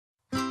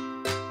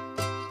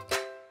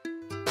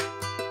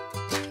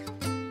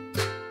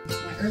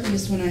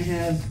earliest one I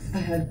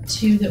have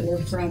two that were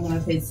from when I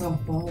played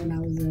softball when I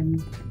was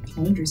in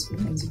elementary school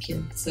when I was a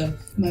kid. So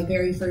my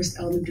very first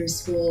elementary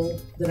school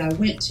that I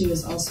went to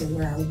is also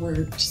where I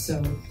worked,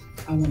 so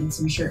I wanted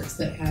some shirts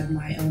that had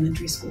my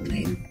elementary school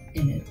name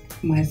in it.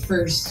 My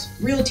first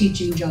real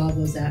teaching job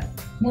was at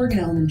Morgan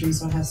Elementary,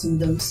 so I have some of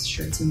those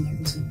shirts in there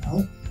as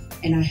well.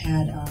 And I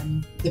had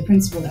the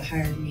principal that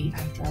hired me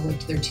after I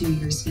worked there 2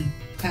 years, he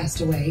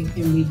passed away,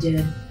 and we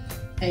did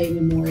a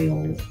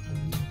memorial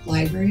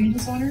library in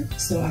his honor.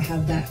 So I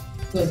have that,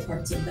 both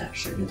parts of that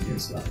shirt in there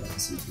as well. That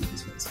was something that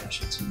was really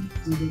special to me.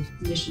 We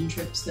did mission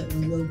trips that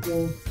were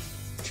local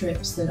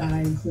trips that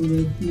I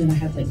included, and then I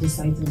had like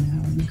Disciple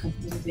Now and a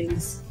couple of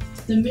things.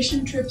 The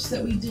mission trips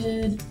that we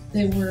did,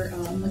 they were,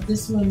 like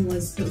this one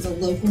was, it was a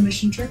local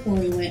mission trip where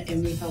we went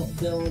and we helped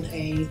build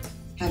a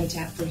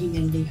Habitat for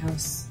Humanity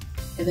house.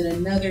 And then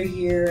another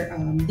year,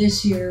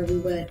 this year we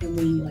went and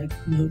we like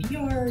mowed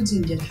yards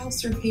and did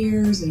house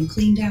repairs and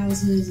cleaned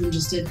houses and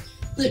just did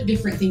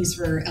different things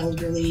for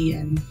elderly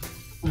and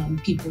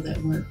people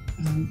that weren't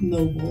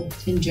mobile.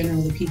 In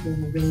general, the people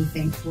were really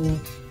thankful.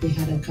 We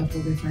had a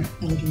couple different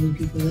elderly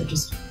people that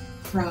just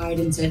cried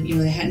and said, you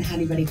know, they hadn't had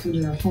anybody come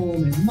to their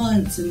home in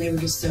months, and they were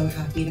just so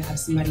happy to have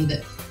somebody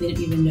that they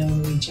didn't even know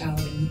reach out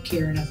and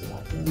care enough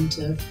about them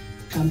to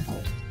come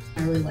help.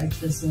 I really liked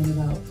this one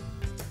about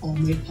all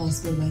made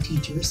possible by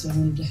teachers, so I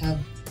wanted to have,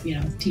 you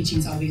know,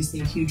 teaching's obviously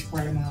a huge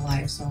part of my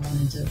life, so I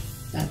wanted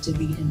that to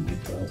be in my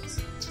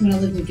quilt. When I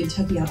lived in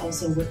Kentucky, I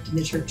also worked in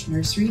the church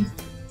nursery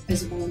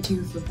as a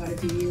volunteer for quite a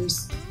few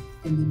years,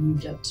 and then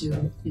moved up to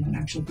an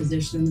actual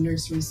position in the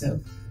nursery, so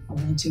I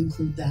wanted to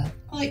include that.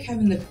 I like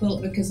having the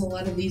quilt because a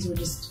lot of these were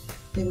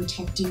they were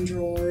tucked in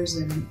drawers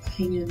and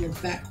hanging in the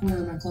back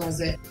corner of my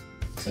closet.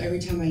 So every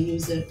time I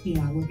use it, you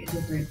know, I look at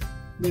different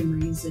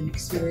memories and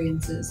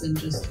experiences,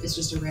 and it's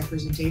just a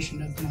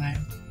representation of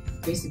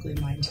basically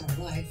my entire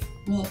life.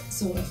 Well,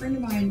 so a friend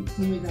of mine,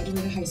 when we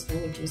graduated high school,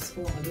 which was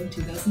a while ago,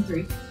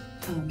 2003,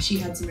 she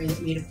had somebody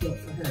that made a quilt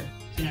for her.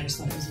 And I just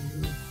thought it was a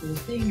really cool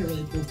thing, a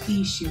really cool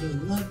piece. She really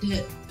loved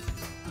it.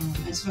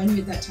 And so I knew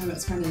at that time, it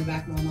was kind of in the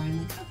back of my mind,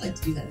 like, I'd like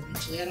to do that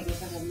eventually. I don't know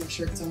if I have enough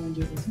shirts I want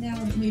to do it with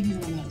now, but maybe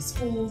when I'm out of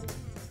school.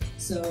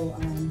 So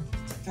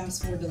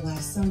fast forward to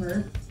last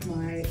summer,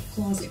 my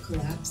closet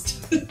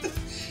collapsed.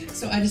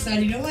 So I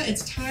decided, you know what,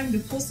 it's time to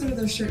pull some of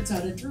those shirts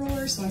out of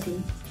drawers so I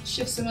can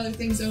shift some other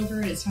things over,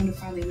 and it's time to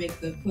finally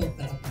make the quilt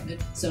that I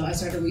wanted. So I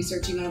started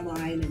researching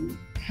online, and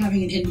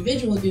having an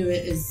individual do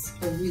it is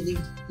a really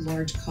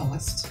large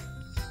cost.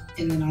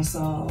 And then I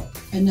saw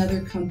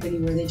another company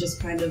where they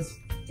just kind of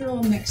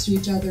throw them next to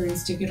each other and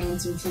stick it on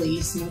some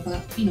fleece, and I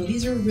thought, you know,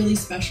 these are really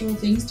special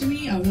things to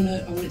me. I want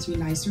it to be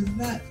nicer than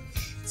that.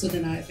 So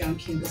then I found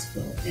Canvas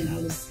Quilt, and I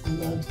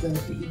loved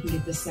that you can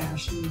get the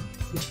sash in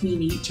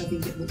between each. I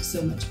think it looks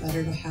so much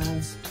better to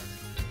have,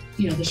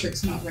 you know, the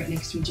shirts not right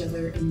next to each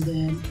other. And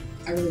then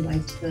I really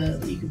liked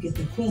that you could get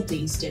the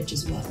quilting stitch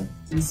as well.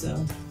 And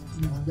so,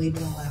 you know, I laid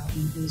it all out,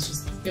 and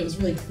it was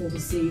really cool to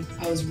see.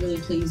 I was really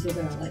pleased with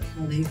it. I like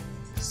how they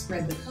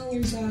spread the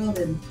colors out,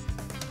 and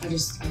I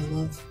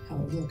love how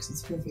it looks.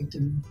 It's perfect,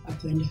 and I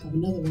plan to have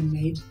another one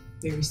made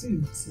very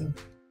soon. So